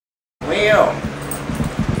Well,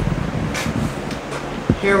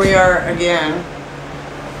 here we are again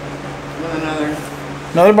with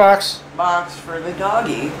another box for the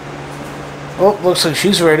doggy. Oh, looks like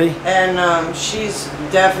she's ready. And she's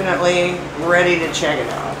definitely ready to check it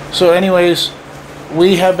out. So anyways,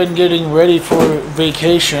 we have been getting ready for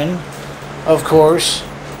vacation, of course,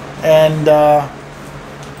 and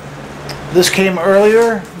this came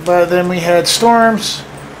earlier, but then we had storms,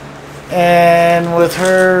 and with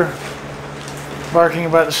her barking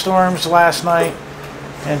about the storms last night,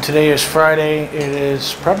 and today is Friday, it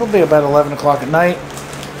is probably about 11 o'clock at night.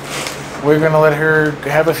 We're going to let her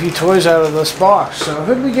have a few toys out of this box. So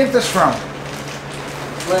who did we get this from?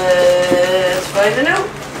 Let's find a note.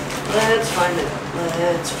 Let's find a note.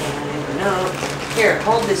 Let's find a note. Here,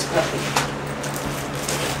 hold this puppy.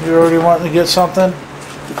 You already wanting to get something?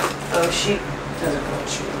 Oh, she doesn't know what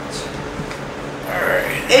she wants.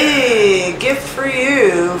 Alright. A gift for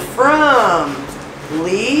you from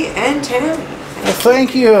Lee and Tammy. Well,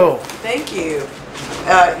 thank you. Thank you.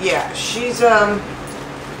 Yeah, she's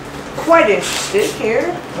quite interested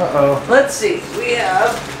here. Uh-oh. Let's see. We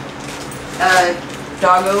have a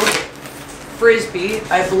doggo frisbee.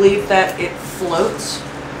 I believe that it floats.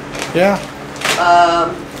 Yeah.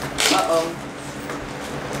 Uh-oh.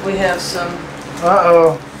 We have some.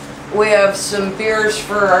 Uh-oh. We have some beers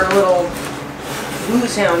for our little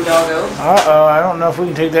booze hound doggo. Uh-oh. I don't know if we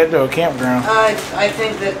can take that to a campground. I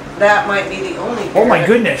think that might be the only beer. Oh my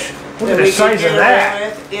goodness. Look at the size of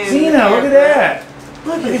that. Xena, look at that.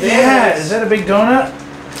 Look at that. Is that a big donut?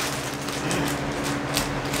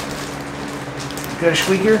 Got a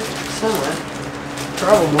squeaker? Somewhere.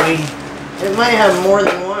 Probably. It might have more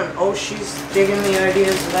than one. Oh, she's digging the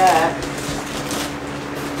ideas of that.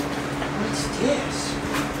 What's this?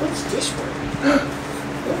 What's this one?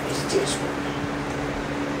 What is this one?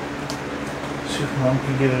 See if Mom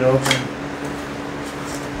can get it open.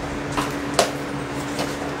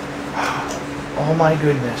 Oh my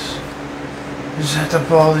goodness. Is that the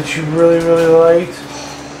ball that you really, really liked?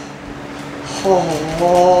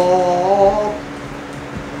 Oh.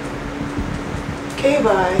 Okay,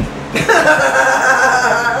 bye.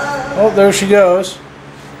 Oh, there she goes.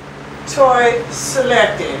 Toy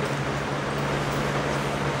selected.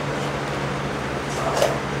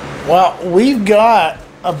 Well, we've got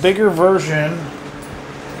a bigger version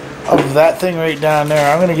of that thing right down there.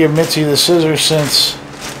 I'm going to give Mitzi the scissors since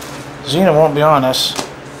Xena won't be honest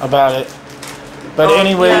about it. But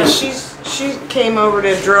anyways, yeah, she came over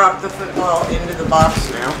to drop the football into the box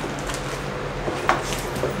now.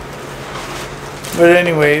 But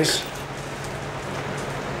anyways.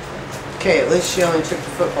 Okay, at least she only took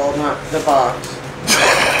the football, not the box.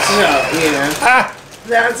 So, you know,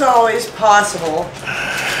 that's always possible.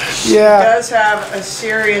 She does have a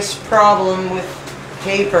serious problem with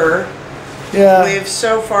paper. Yeah. We've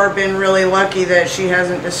so far been really lucky that she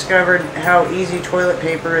hasn't discovered how easy toilet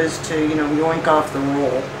paper is to, you know, yoink off the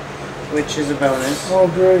roll, which is a bonus. Oh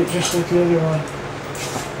great, just like the other one.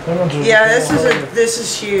 That one's yeah, this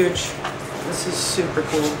is huge. This is super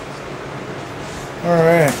cool.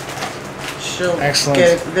 Alright. She'll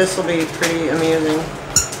excellent. This will be pretty amusing.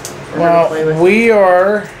 Well, we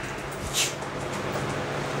are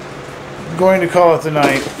going to call it the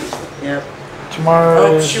night. Yep.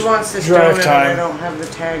 Tomorrow is she wants this drive donut time. and I don't have the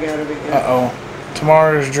tag out of it yet. Uh-oh.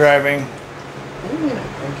 Tomorrow is driving.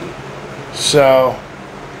 So,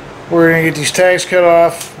 we're going to get these tags cut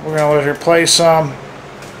off. We're going to let her play some.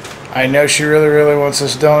 I know she really, really wants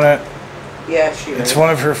this donut. Yeah, she It's one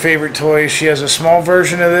of her favorite toys. She has a small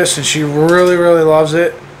version of this and she really, really loves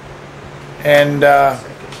it. And,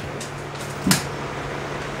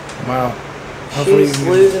 wow. She's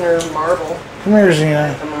losing her marble. Come here,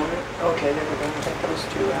 Xena. At the moment. Okay, there we go. Take those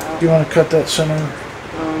two out. Do you want to cut that center?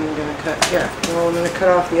 I'm going to cut, yeah. Well, I'm going to cut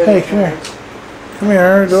off the other Hey, come here. Come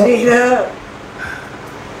here.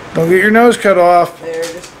 Don't get your nose cut off. There,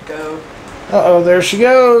 just go. Uh-oh, there she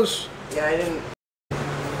goes. Yeah, I didn't.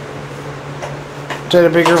 Is that a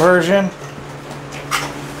bigger version?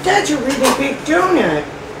 That's a really big donut.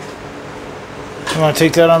 You want to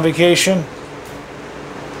take that on vacation?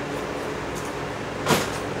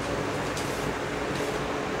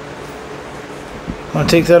 Want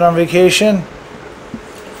to take that on vacation?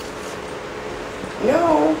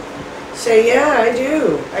 No. Say, yeah, I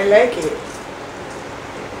do. I like it.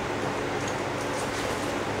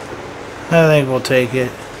 I think we'll take it.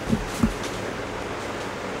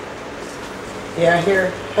 Yeah,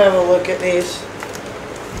 here, have a look at these.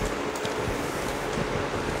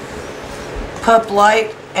 Pup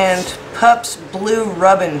Light and Pup's Blue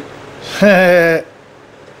Rubbin.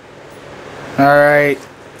 Alright.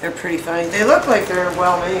 They're pretty funny. They look like they're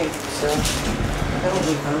well made, so that'll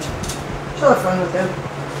be fun. She'll have fun with them.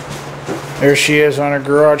 There she is on her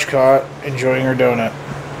garage cot, enjoying her donut.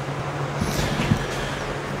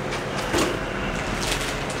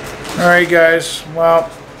 Alright guys, well,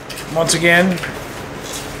 once again,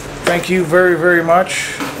 thank you very, very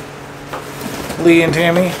much, Lee and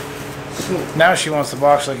Tammy. Now she wants the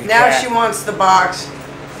box like a cat. Now she wants the box.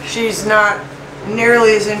 She's not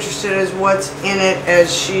nearly as interested as what's in it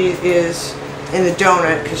as she is in the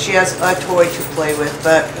donut, because she has a toy to play with,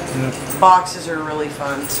 but boxes are really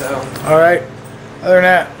fun, so. Alright, other than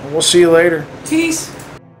that, we'll see you later. Peace.